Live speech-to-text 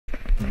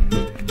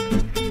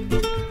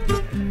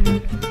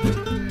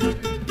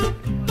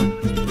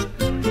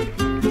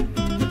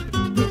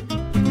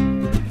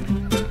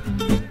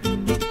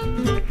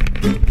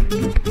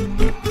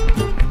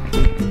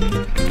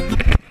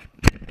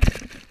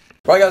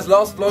Right guys,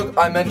 last vlog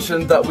I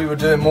mentioned that we were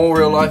doing more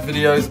real life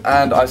videos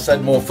and I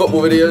said more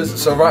football videos.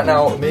 So right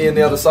now, me and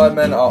the other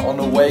Sidemen are on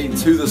the way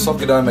to the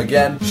soccer dome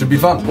again. Should be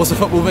fun. What's a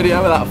football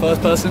video without a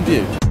first person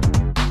view?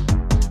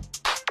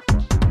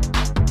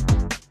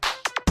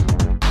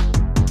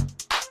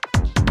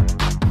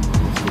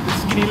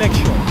 Skinny leg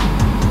shot.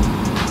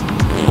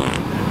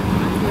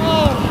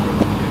 Oh,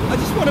 I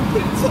just want to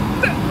put it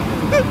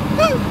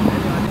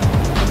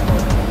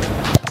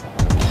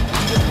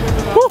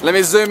up. Let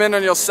me zoom in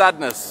on your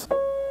sadness.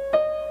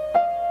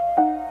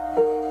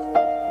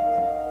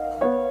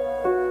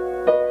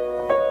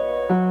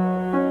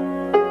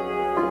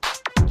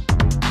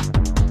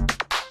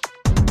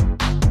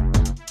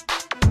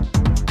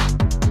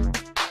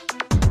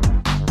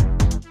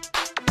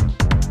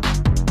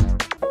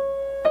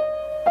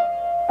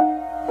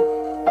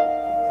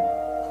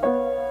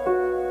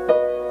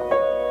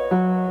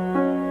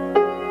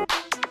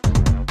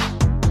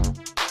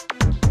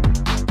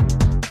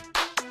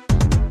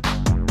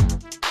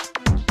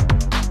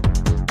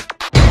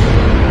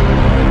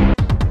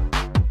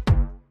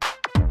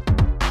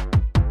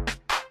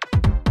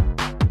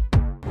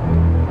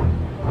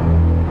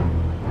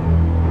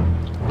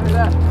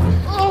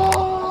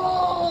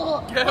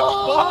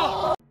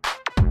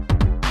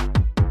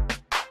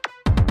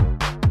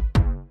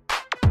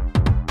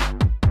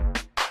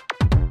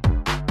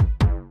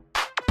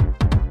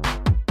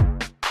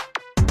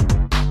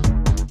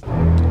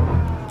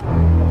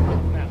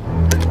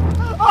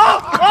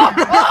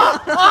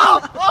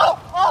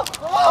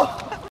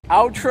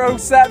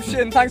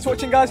 Outroception. Thanks for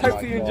watching, guys.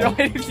 Hopefully you enjoyed.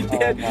 If you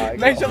did,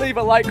 make sure to leave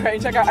a like, rate,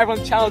 and check out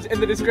everyone's channels in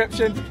the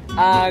description.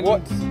 And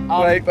what?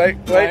 Wait.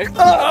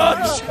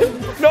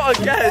 Oh, not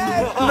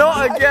again!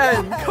 Not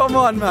again! Come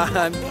on,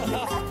 man.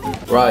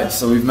 Right,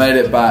 so we've made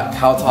it back.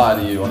 How tired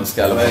are you on a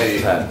scale of 1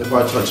 to 10? If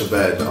I touch a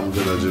bed, I'm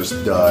gonna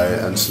just die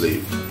and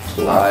sleep.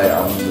 I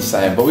am the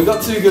same, but we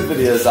got 2 good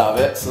videos out of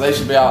it, so they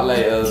should be out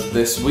later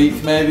this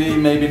week,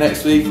 maybe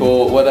next week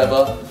or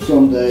whatever.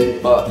 Someday.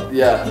 But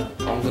yeah,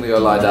 I'm gonna go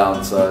lie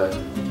down, so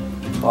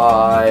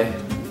bye.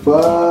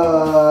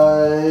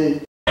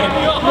 Bye. Wait,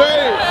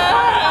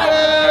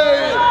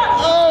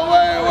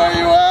 where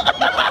you at?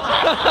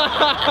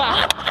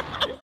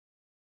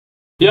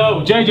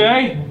 Yo,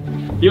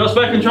 JJ, your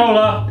spare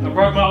controller. I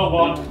broke my old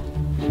one.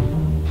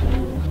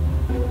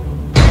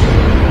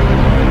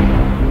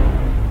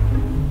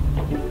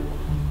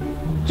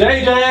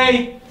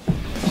 JJ!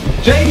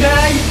 JJ!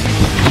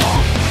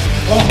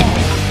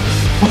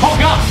 Oh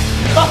god!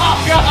 Oh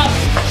god!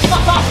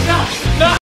 Oh god! No!